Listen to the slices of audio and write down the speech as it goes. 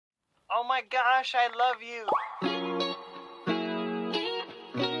Oh my gosh, I love you.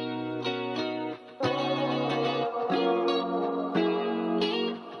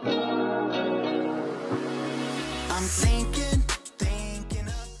 I'm thinking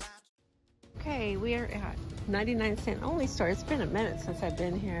about... Okay, we are at 99-cent only store. It's been a minute since I've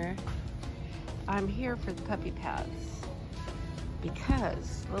been here. I'm here for the puppy pads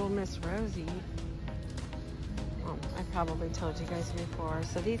because little Miss Rosie, well, I probably told you guys before,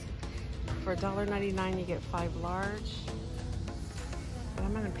 so these for $1.99 you get 5 large, but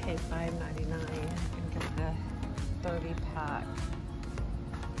I'm going to pay $5.99 and get the 30 pack.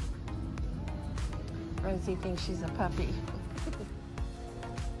 Rosie thinks she's a puppy.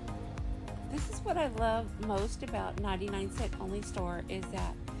 This is what I love most about 99-cent only store, is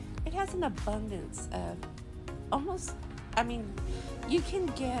that it has an abundance of almost, I mean, you can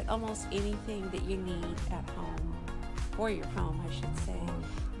get almost anything that you need at home, for your home, I should say.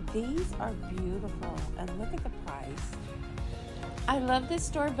 These are beautiful, and look at the price. I love this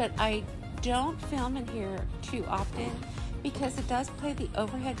store, but I don't film in here too often because it does play the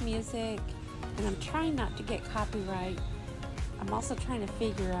overhead music, and I'm trying not to get copyright. I'm also trying to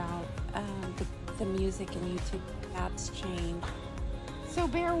figure out the music and YouTube apps change. So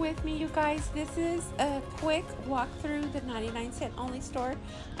bear with me, you guys. This is a quick walk through the 99-cent only store.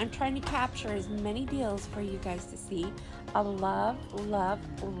 I'm trying to capture as many deals for you guys to see. I love, love,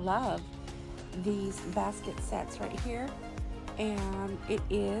 love these basket sets right here. And it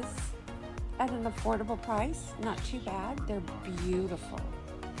is at an affordable price. Not too bad. They're beautiful.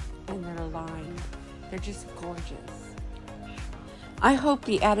 And they're lined. They're just gorgeous. I hope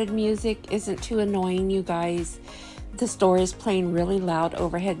the added music isn't too annoying, you guys. The store is playing really loud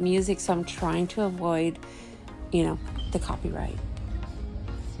overhead music, so I'm trying to avoid, you know, the copyright.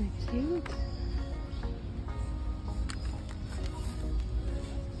 So cute.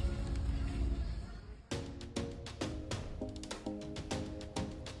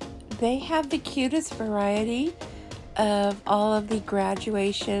 They have the cutest variety of all of the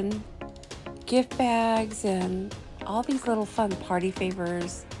graduation gift bags and all these little fun party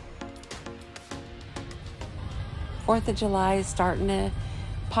favors. 4th of July is starting to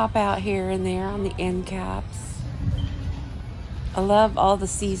pop out here and there on the end caps. I love all the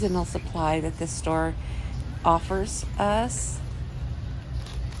seasonal supply that this store offers us.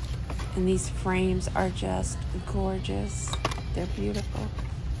 And these frames are just gorgeous. They're beautiful.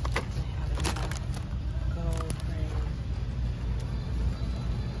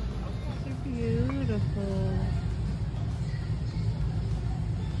 They're beautiful.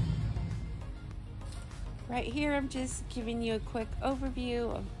 Right here, I'm just giving you a quick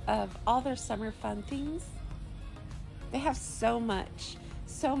overview of all their summer fun things. They have so much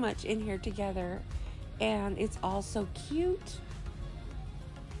in here together, and it's all so cute.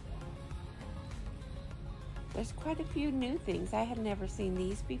 There's quite a few new things. I had never seen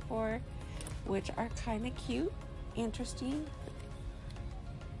these before, which are kind of cute, interesting.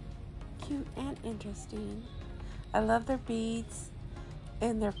 Cute and interesting. I love their beads,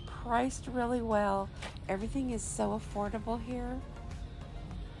 and they're priced really well. Everything is so affordable here.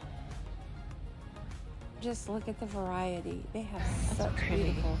 Just look at the variety. They have such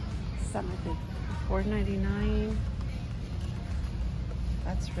beautiful summer things. $4.99.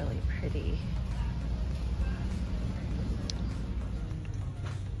 That's really pretty.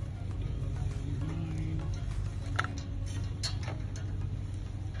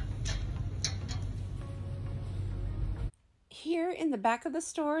 Here in the back of the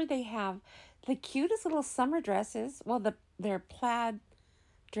store, they have the cutest little summer dresses. Well, they're plaid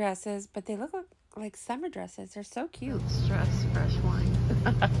dresses, but they look like summer dresses. They're so cute. Stress fresh wine.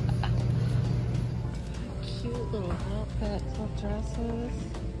 Cute little outfits of dresses.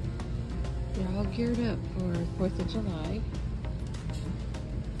 They're all geared up for 4th of July.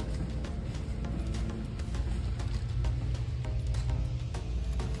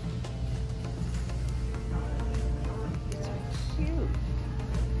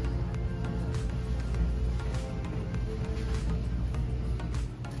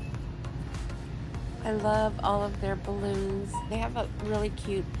 I love all of their balloons. They have a really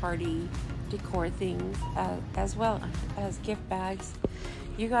cute party decor things as well as gift bags.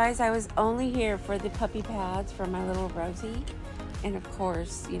 You guys, I was only here for the puppy pads for my little Rosie. And of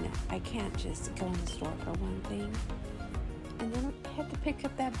course, you know, I can't just go in the store for one thing. And then I had to pick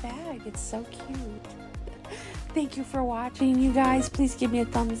up that bag. It's so cute. Thank you for watching, you guys. Please give me a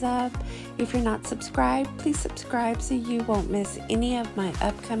thumbs up. If you're not subscribed, please subscribe so you won't miss any of my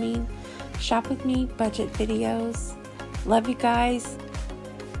upcoming Shop With Me budget videos. Love you guys.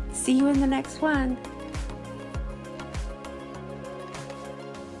 See you in the next one.